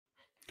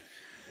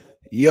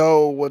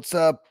Yo, what's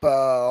up,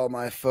 all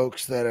my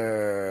folks that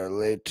are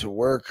late to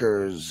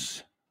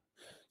workers?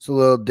 It's a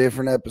little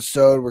different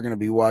episode. We're going to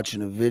be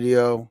watching a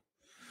video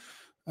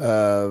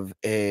of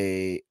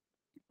a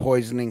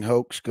poisoning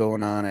hoax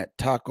going on at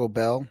Taco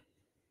Bell.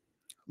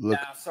 Look,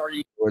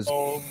 sorry. was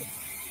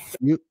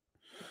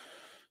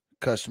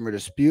customer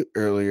dispute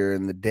earlier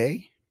in the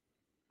day,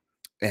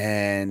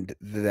 and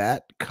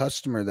that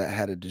customer that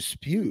had a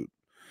dispute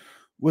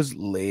was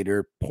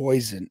later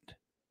poisoned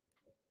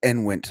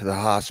and went to the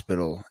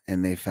hospital,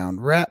 and they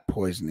found rat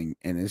poisoning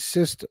in his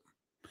system.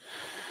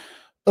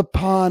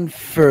 Upon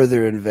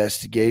further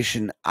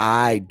investigation,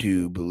 I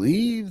do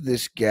believe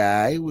this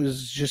guy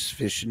was just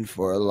fishing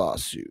for a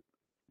lawsuit.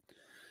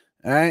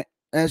 All right,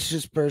 that's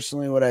just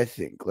personally what I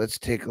think. Let's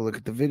take a look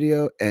at the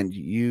video and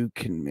you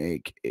can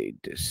make a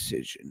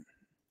decision.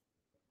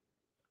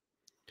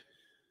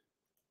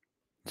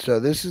 So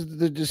this is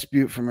the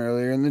dispute from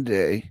earlier in the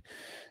day,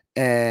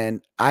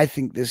 and I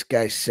think this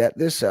guy set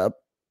this up,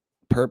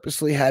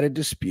 purposely had a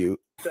dispute,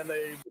 Then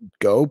they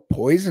go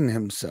poison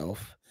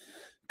himself,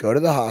 go to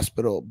the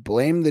hospital,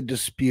 blame the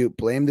dispute,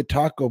 blame the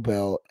Taco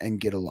Bell, and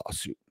get a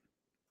lawsuit.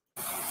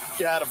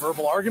 you had a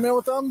verbal argument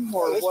with them,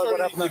 or what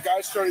happened? The guy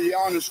started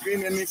yelling and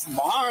screaming at me from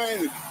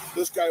behind. And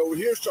this guy over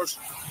here starts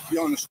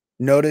yelling.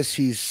 Notice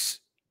he's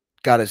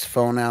got his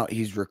phone out.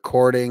 He's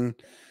recording.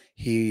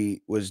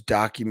 He was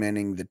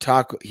documenting the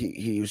taco.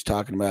 He was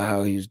talking about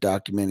how he was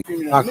documenting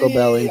the Taco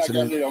Bell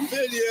incident. I got it on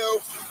video.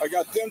 I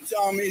got them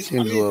telling me.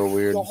 Seems a little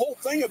weird. The whole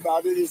thing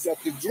about it is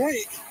that the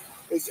drink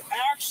is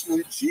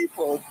actually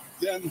cheaper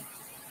than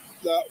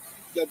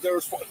that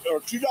there's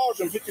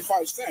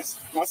 $2.55.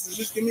 Now, so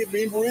just give me a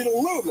bean burrito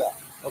Lou that.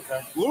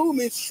 Okay. Lou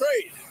means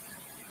trade.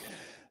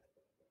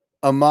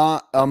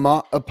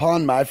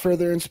 Upon my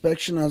further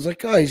inspection, I was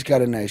like, oh, he's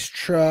got a nice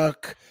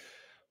truck.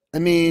 I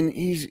mean,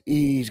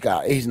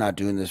 he's not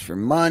doing this for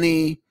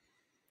money.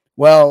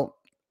 Well,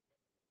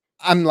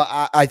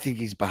 I think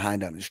he's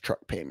behind on his truck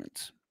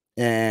payments,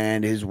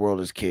 and his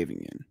world is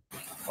caving in.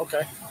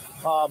 Okay.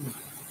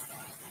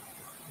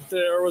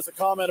 There was a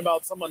comment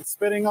about someone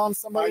spitting on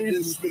somebody. I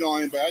didn't spit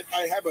on anybody.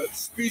 I have a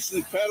speech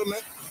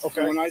impediment.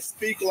 Okay. And when I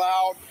speak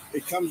loud,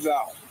 it comes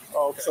out.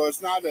 Okay. So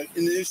it's not an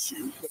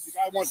issue. But the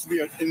guy wants to be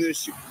an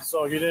issue.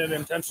 So you didn't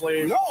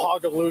intentionally No.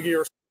 hog a loogie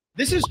or.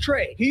 This is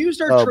Trey. He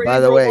used our Oh, by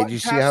the way, do you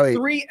see passed how he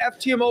 3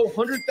 FTMO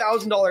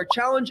 $100,000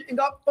 challenge and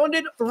got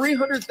funded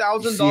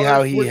 $300,000 see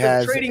how he worth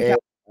has of trading a,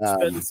 capital.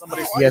 Spitting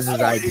somebody's he has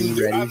his I ID don't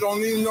ready. I don't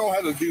even know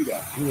how to do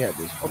that. He had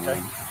this. Okay.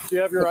 Do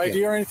you have your Okay.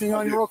 ID or anything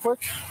on you real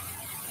quick?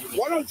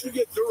 Why don't you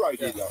get your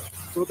ID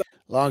though?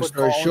 Long Quick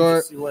story call and short,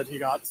 just see what he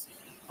got.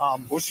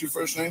 What's your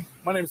first name?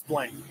 My name's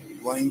Blaine.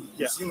 Blaine.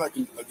 Yeah. You seem like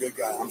a good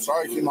guy. I'm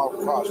sorry I came out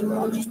across, but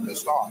I'm just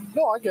pissed off.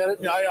 No, I get it.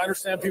 Yeah, I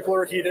understand people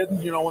are heated,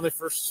 when they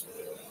first,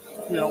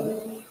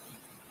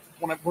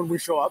 when we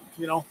show up,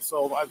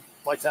 so I'd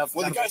like to have.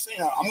 Well, the guy's saying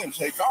I'm going to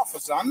take off. I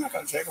said I'm not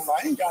going to take off.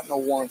 I ain't got no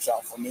warrants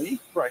out for me.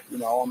 Right.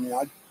 I mean,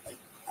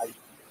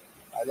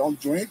 I don't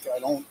drink.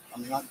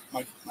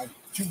 My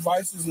two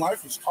vices in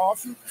life is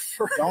coffee,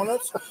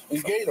 donuts,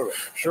 and Gatorade.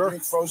 Sure. I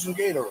drink frozen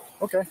Gatorade.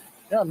 Okay.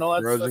 Yeah, no,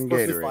 that's Frozen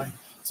perfectly Gatorade. fine.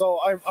 So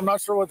I'm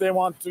not sure what they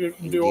want to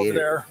do over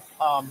there.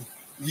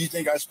 Do you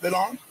think I spit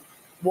on?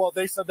 Well,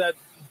 they said that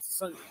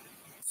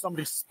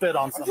somebody spit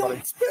on I somebody.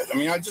 don't spit. I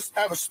mean, I just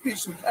have a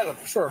speech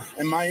impediment. Sure.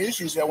 And my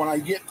issue is that when I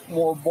get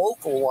more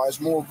vocalized,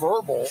 more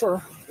verbal,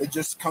 Sure. it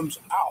just comes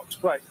out.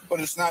 Right. But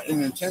it's not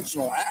an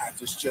intentional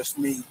act. It's just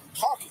me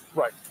talking.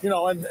 Right.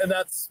 And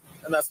that's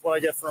what I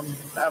get from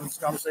having this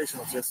conversation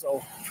with you.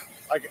 So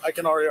I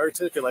can already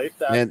articulate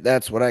that. and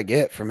that's what I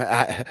get from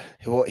it.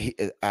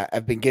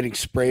 I've been getting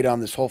sprayed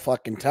on this whole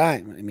fucking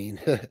time. I mean,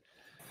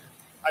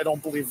 I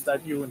don't believe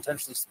that you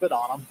intentionally spit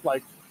on him,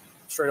 like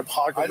straight up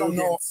hog. I don't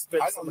know.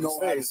 Spit I don't know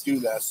how to face. do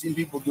that. I've seen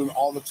people do it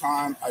all the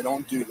time. I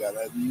don't do that.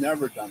 I've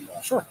never done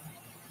that. Sure.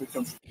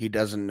 Because he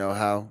doesn't know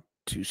how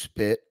to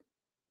spit.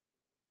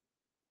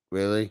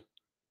 Really?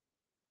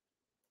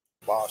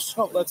 boss.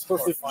 Oh, that's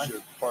perfectly fine.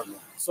 Partner.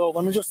 So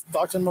let me just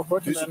talk to him real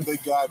quick, He's and a then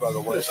big guy, by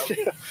the way.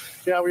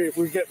 yeah,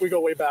 we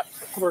go way back.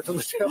 Worked in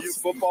the jails. You a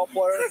football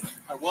player?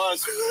 I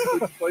was.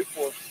 Who'd you play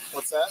for?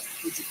 What's that?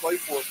 Who'd you play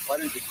for? I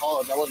didn't get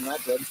college. I wasn't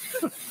that good.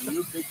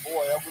 You're a big boy.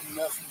 I wouldn't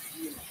mess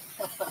with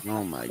you.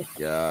 Oh my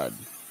god.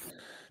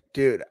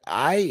 Dude,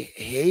 I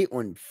hate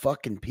when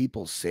fucking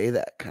people say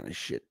that kind of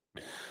shit.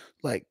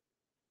 Like,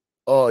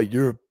 oh,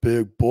 you're a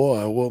big boy.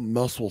 I won't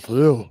mess with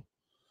you.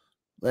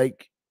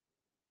 Like,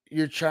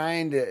 you're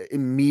trying to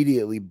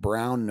immediately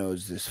brown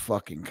nose this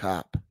fucking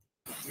cop.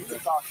 You can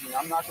talk to me.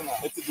 I'm not gonna.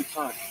 It's a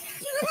deterrent.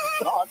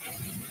 I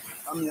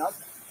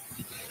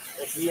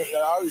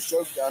always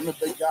joke that I'm a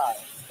big guy,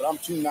 but I'm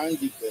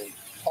 290 big,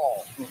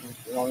 tall.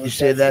 You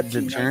say that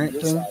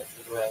deterrent thing?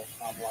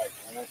 I'm like,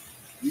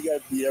 you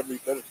got to be every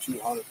bit of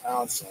 200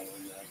 pounds, son.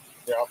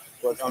 Yeah.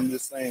 But I'm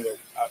just saying that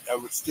I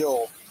would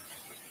still,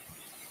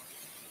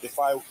 if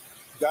I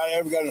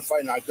ever got in a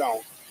fight and I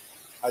don't,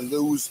 I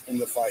lose in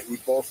the fight. We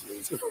both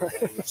lose.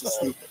 It's just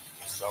stupid.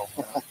 So,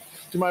 Do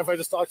you mind if I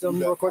just talk to him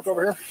real quick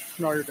over here?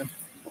 No, you're good.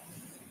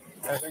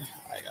 Anything?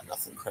 I got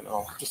nothing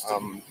criminal. Just I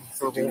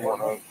do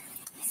want to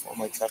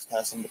formally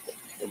trespass him, but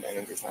the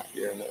manager's not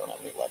here and they don't have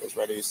any letters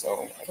ready,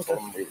 so I told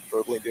him we would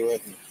verbally do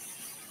it, and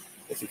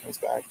if he comes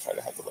back, try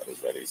to have the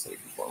letters ready so we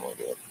can formally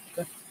do it.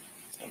 Okay.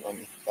 And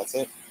then that's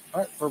it.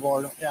 All right,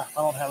 verbal. Yeah,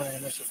 I don't have any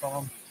initiative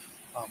from him.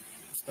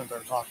 Just been there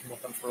talking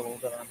with them for a little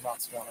bit. I'm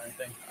not sworn or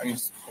anything. I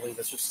just believe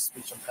it's just a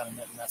speech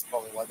impediment, and that's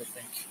probably why they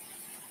think.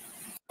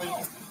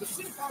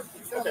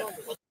 Okay.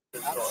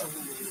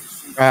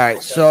 All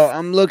right, so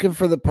I'm looking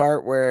for the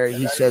part where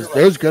he says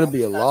there's going to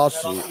be a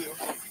lawsuit.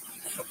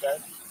 Okay,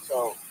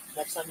 so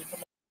next time you come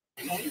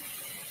back.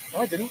 No,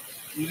 I didn't.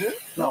 You did?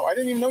 No, I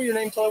didn't even know your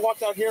name until I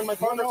walked out here and my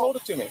partner told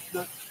it to me.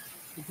 The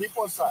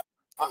people inside.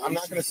 I'm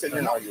not going to sit here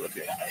and argue with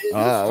you.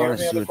 I want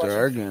to see what they're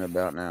arguing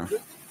about now.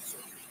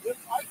 If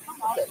I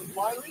come out and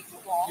violate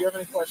the law, Do you have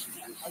any questions?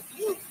 I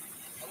do.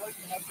 I like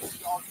to have this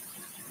dog.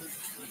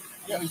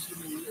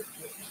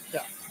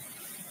 Yeah.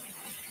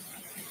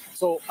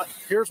 So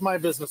here's my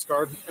business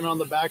card, and on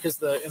the back is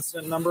the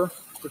incident number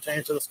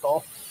pertaining to this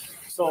call.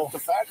 So But the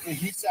fact that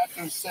he sat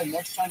there and said,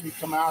 next time you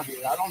come out here,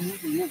 I don't need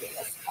to hear that.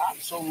 That's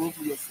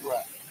absolutely a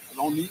threat. I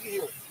don't need to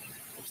hear it.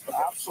 It's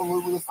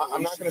absolutely a threat.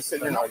 I'm not going to sit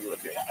here and argue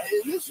with you. Yeah,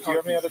 it is. Do you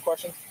have any other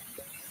questions?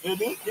 It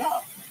is,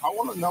 yeah. I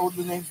want to know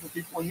the names of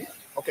the people in here.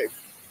 Okay.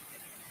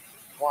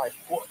 Why?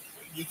 Well,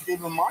 you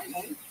gave them my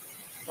name.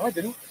 No, I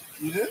didn't.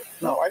 You did?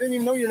 No, I didn't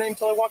even know your name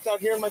until I walked out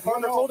here and my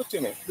partner No. told it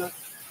to me. The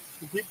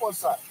people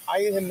inside. I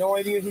had no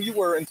idea who you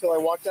were until I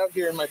walked out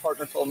here and my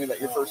partner told me that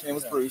your first name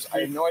was Bruce.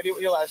 I have no idea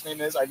what your last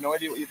name is. I have no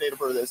idea what your date of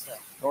birth is.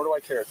 Nor do I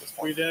care at this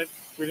point.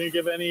 we didn't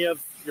give any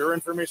of your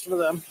information to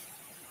them,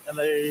 and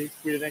we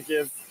didn't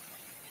give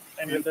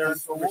any of their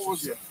So information. what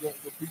was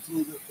the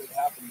people that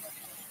happened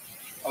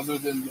other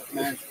than the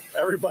manager?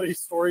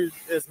 Everybody's story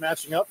is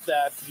matching up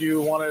that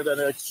you wanted an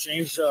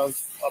exchange of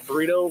a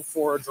burrito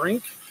for a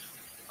drink.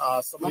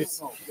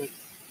 Somebody's No.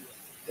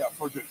 Yeah,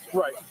 for good.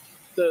 right.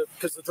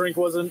 Because the drink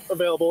wasn't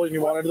available and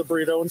you wanted the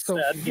burrito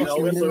instead. You know,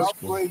 They and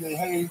upgraded,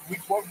 hey,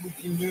 what we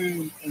can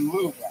do in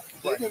lieu of that.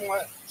 They didn't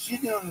want, she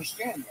didn't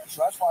understand that,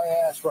 so that's why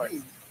I asked Right.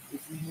 you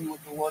if you knew what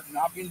the word,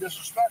 not being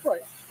disrespectful.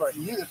 Right.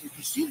 You knew that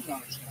because she didn't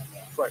understand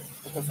that. Right.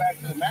 But the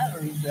fact of the matter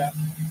is that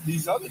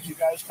these other two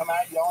guys come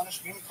out yelling and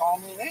screaming,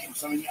 calling me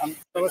names. I mean,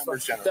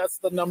 that's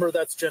the number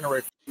that's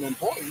generated. I'm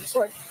employees.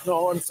 Right.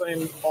 No, I'm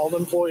saying all the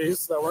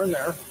employees that were in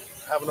there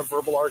having a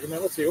verbal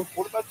argument with you.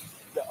 What about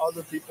the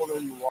other people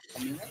that you walk?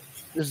 I mean,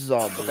 This is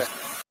all just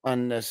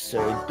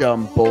unnecessary,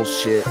 dumb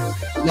bullshit.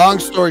 Long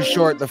story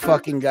short, the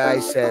fucking guy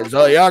says,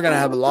 "Oh, y'all gonna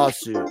have a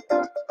lawsuit.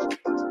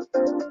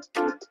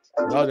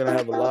 Y'all gonna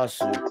have a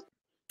lawsuit."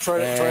 Try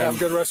to have a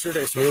good rest of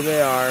your day, sir. Here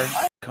they are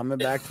coming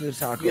back to the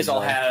Taco You guys all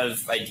Bell.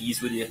 have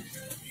IDs with you.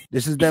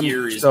 This is them.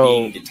 Here is So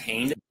being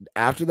detained.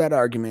 after that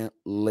argument,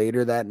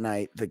 later that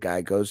night, the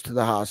guy goes to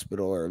the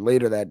hospital, or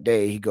later that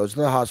day, he goes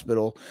to the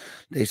hospital.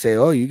 They say,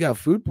 "Oh, you got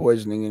food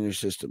poisoning in your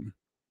system."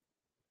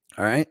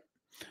 All right.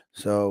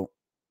 So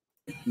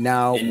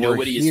now And we're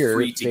nobody is here.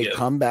 free to They go.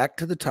 come back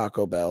to the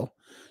Taco Bell.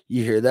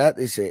 You hear that?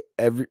 They say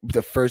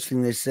the first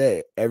thing they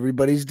say,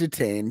 everybody's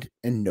detained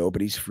and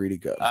nobody's free to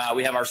go.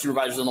 We have our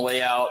supervisors on the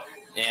way out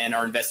and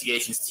our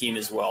investigations team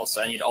as well.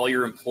 So I need all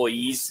your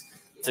employees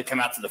to come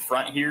out to the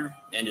front here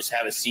and just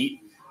have a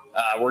seat.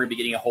 We're going to be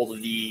getting a hold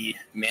of the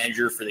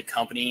manager for the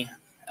company.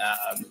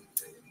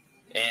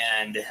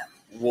 And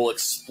we'll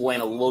explain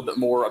a little bit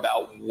more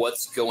about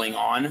what's going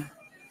on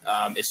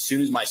as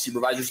soon as my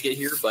supervisors get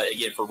here. But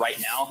again, for right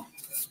now,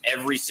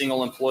 every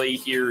single employee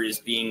here is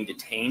being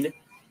detained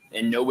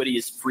and nobody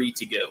is free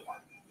to go.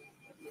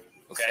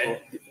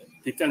 Okay. So,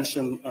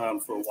 detention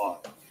for a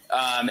while.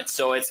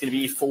 So it's going to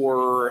be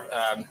for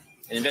an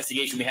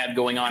investigation we have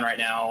going on right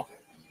now.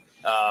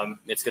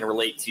 It's going to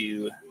relate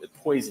to the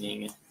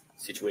poisoning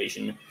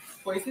situation.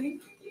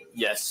 Poisoning?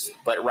 Yes,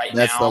 but right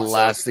That's now, the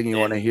last thing you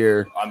want to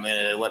hear. I'm going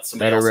to let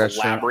somebody At a else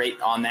restaurant. elaborate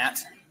on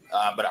that.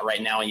 But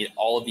right now, I need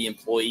all of the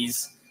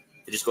employees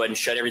to just go ahead and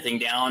shut everything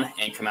down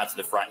and come out to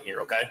the front here.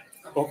 Okay.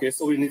 Okay,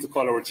 so we need to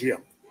call our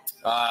GM.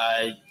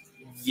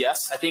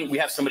 Yes, I think we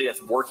have somebody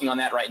that's working on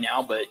that right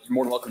now, but you're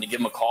more than welcome to give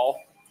them a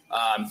call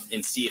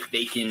and see if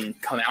they can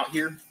come out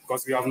here.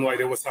 Because we have no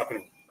idea what's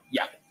happening.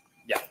 Yeah.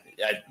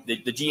 The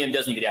GM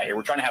doesn't get out here.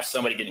 We're trying to have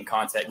somebody get in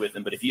contact with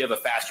them, but if you have a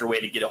faster way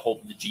to get a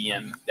hold of the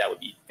GM, that would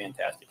be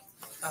fantastic.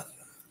 All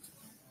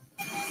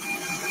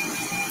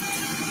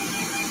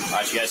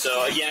right, you guys.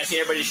 So again, I see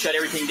everybody shut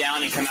everything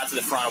down and come out to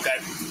the front, okay?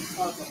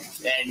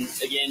 And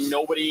again,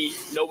 nobody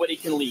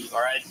can leave.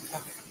 All right.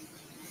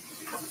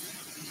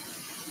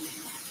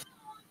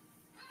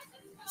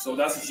 So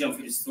that's the GM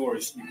for the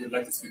storage. You would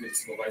like to speak with the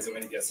supervisor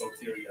when he gets out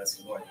here. You guys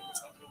know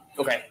what's happening.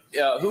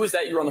 Okay. Who is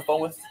that you were on the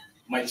phone with?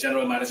 My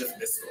general manager for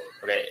this store.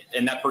 Okay,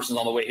 and that person's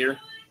on the way here.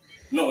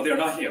 No, they're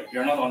not here.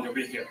 They're not on their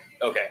way here.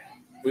 Okay.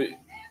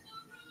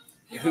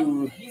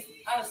 Who? He's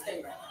out of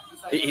state right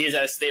now. He is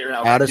out of state right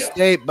now. Out of Yeah.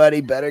 state,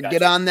 buddy. Better Gotcha.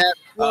 get on that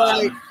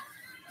flight.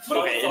 But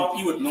Okay, I thought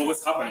you would know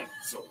what's happening.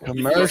 So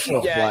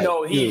Commercial. Yeah, flight,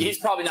 no, dude. he's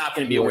probably not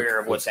going to be Dude, aware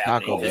of what's it's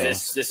happening. Taco Bell.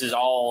 This is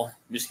all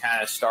just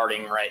kind of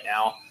starting right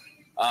now.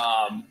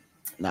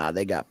 Nah,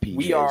 they got PJs.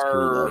 We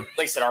are,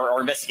 like I said,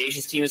 our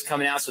investigations team is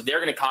coming out, so they're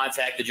going to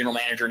contact the general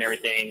manager and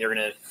everything. They're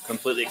going to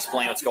completely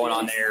explain what's going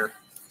on there.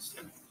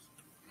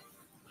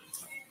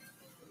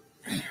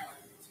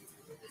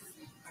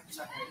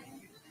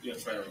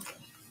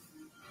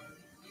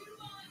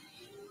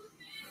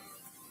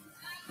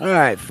 All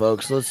right,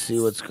 folks, let's see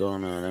what's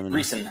going on. I mean,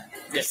 Recent.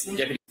 Yes,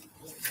 deputy.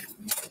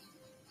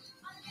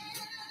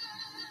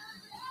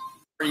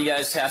 You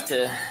guys have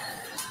to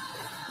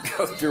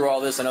go through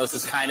all this. I know this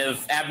is kind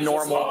of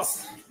abnormal.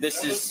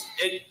 This is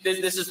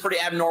pretty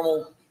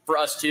abnormal for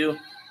us too.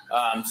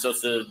 So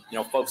it's the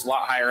folks a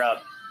lot higher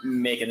up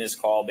making this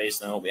call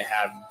based on what we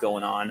have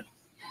going on.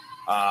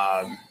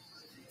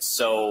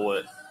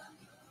 So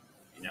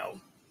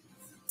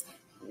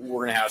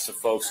we're gonna have some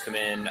folks come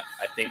in.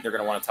 I think they're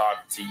gonna want to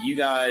talk to you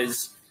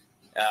guys.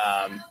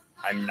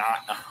 I'm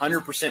not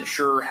 100%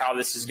 sure how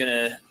this is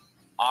gonna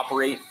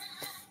operate.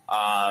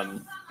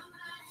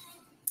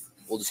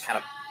 We'll just kind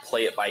of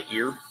play it by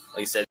ear.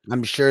 Like I said,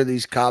 I'm sure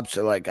these cops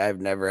are like,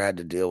 I've never had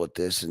to deal with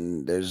this,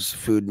 and there's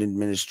food and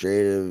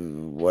administrative,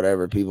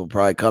 whatever, people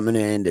probably coming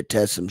in to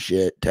test some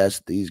shit,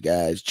 test these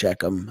guys, check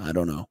them. I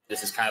don't know.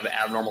 This is kind of an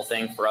abnormal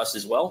thing for us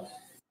as well.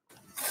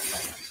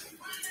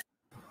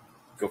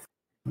 Go.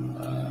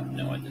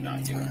 No, I did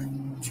not do it.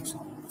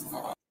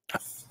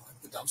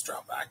 The dumpster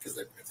out back because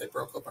if they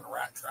broke open a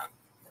rat trap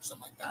or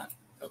something like that.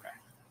 Okay.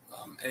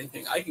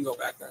 Anything I can go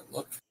back there and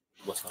look.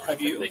 What's going on?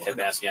 Have you? They kept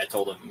asking. I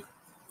told them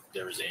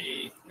there was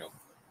a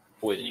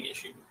poisoning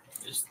issue.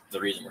 Is the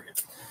reason we're here.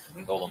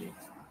 I told them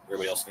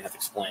everybody else can have to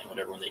explain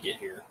whatever when they get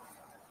here.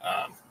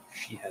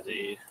 She has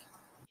a.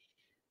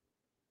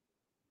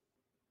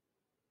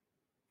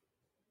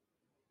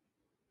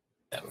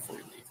 That before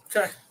we leave.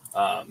 Okay.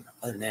 Other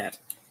than that,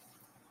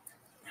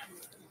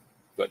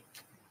 good.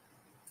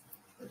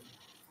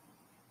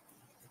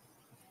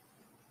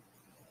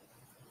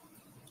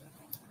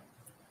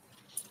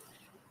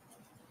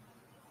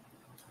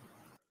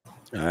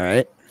 All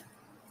right.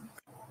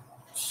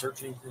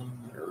 Search anything,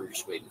 or are you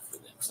just waiting for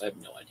them? Because I have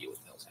no idea what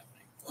the hell's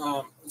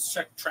happening. Let's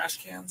check trash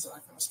cans and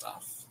that kind of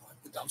stuff,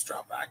 like the dumpster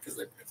out back because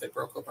if they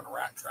broke open a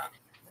rat trap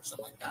or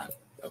something like that.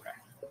 Okay.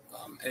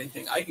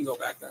 Anything I can go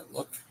back there and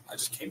look. I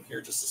just came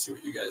here just to see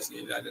what you guys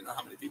needed. I didn't know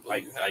how many people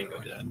you had. I can go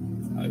do that.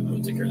 I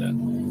will take care of that.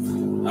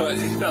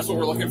 But that's what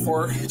we're looking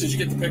for. Did you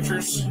get the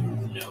pictures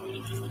No,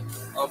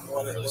 of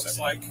what it looks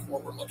like,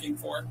 what we're looking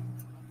for?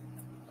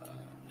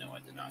 no, I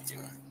did not do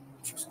it.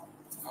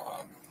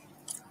 Um,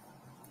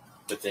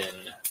 But then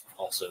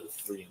also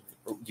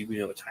do we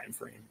know a time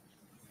frame?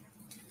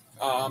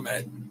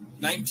 At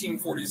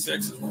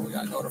 1946 is when we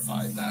got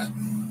notified that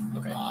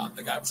Okay.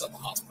 the guy was at the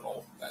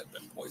hospital that had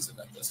been poisoned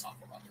at this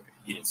Taco Bell.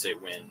 You didn't say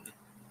when.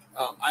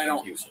 I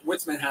don't.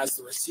 Witzman has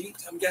the receipt.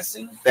 I'm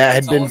guessing That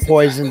had That's been all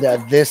poisoned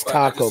exactly. at this But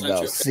I just Taco sent you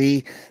Bell. a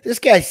See, this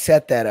guy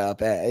set that up.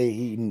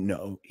 He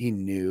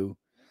knew.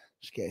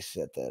 This guy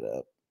set that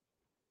up.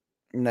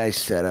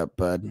 Nice setup,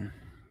 bud.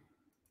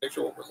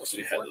 picture what we're So looking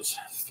you for. had those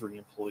 3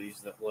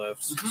 employees that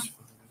left.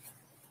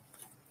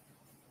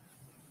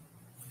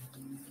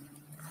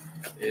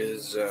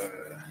 Is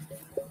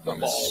The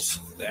balls,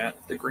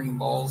 the green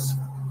balls,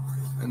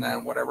 and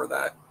then whatever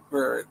that,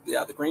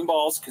 the green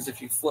balls. Because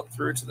if you flip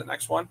through to the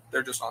next one,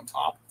 they're just on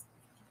top.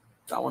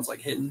 That one's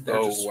like hidden.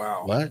 They're just,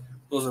 wow. What?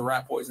 those are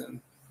rat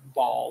poison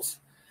balls,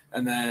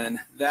 and then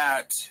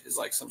that is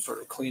like some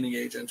sort of cleaning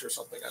agent or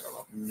something. I don't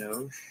know.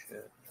 No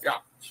shit. Yeah.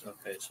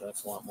 Okay, so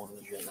that's a lot more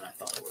legit than I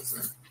thought it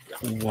was.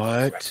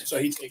 What? So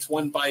he takes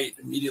one bite,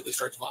 immediately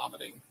starts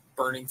vomiting,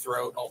 burning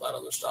throat, all that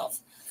other stuff.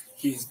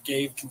 He's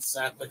gave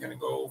consent. They're going to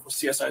go.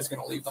 CSI is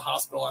going to leave the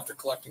hospital after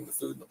collecting the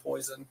food and the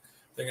poison.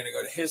 They're going to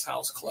go to his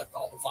house, collect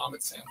all the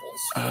vomit samples,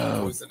 Oh,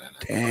 poison in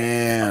it.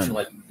 Damn. Damn.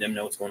 Let them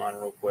know what's going on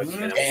real quick.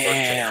 And then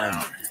Damn.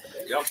 we'll start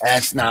checking around.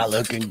 That's not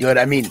looking good.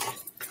 I mean,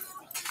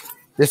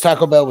 this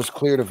Taco Bell was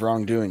cleared of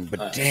wrongdoing,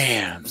 but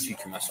damn, Let's see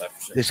to my side for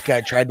a second. this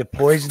guy tried to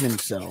poison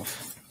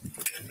himself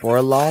for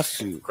a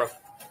lawsuit. Crow.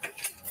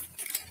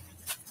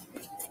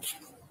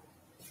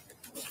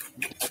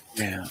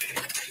 Yeah.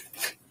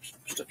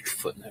 Stuff your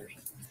foot in there.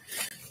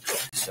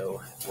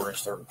 So we're gonna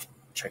start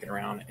checking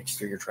around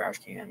exterior trash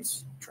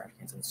cans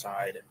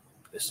inside.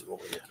 This is what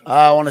we're looking for.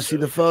 I want to see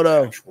So the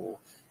photo. Actual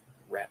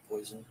rat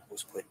poison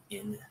was put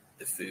in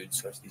the food,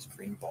 so it's these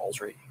green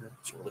balls right here.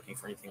 So we're looking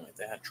for anything like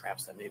that,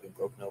 traps that may have been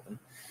broken open.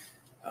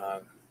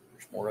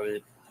 There's more of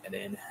it, and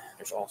then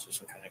there's also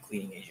some kind of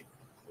cleaning agent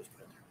was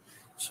put in there.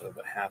 So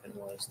what happened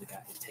was the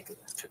guy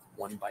took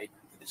one bite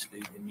of this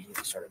food and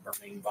immediately started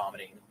burning,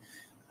 vomiting.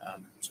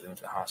 So they went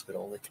to the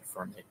hospital. They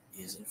confirmed it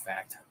is in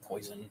fact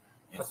poison.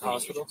 At the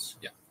hospital? Agents.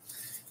 Yeah.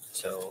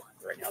 So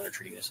right now they're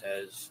treating this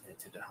as an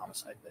attempted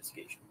homicide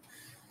investigation.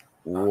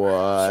 So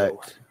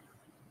What?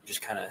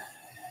 just kind of,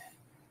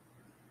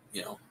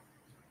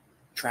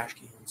 trash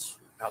cans,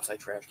 outside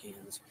trash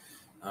cans,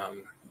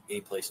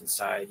 any place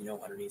inside,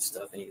 underneath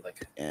stuff, any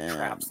like Damn.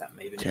 traps that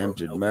may have been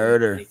Attempted broken open,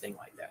 murder. anything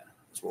like that.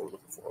 That's what we're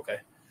looking for. Okay.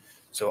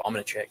 So I'm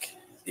gonna check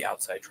the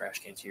outside trash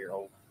cans here.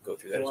 I'll go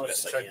through that You as want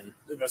us best to I check can.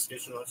 The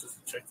investigation wants us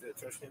to check the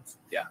trash cans.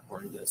 Yeah,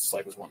 the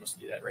Slag was wanting us to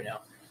do that right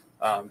now.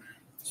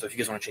 So if you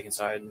guys want to check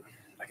inside,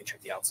 I can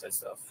check the outside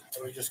stuff.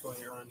 Are we just going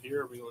around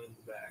here, or are we going in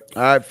the back?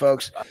 All right,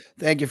 folks.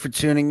 Thank you for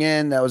tuning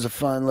in. That was a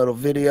fun little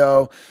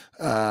video.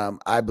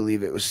 I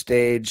believe it was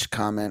staged.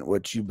 Comment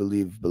what you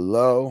believe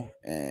below,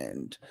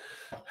 and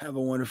have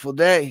a wonderful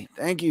day.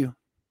 Thank you.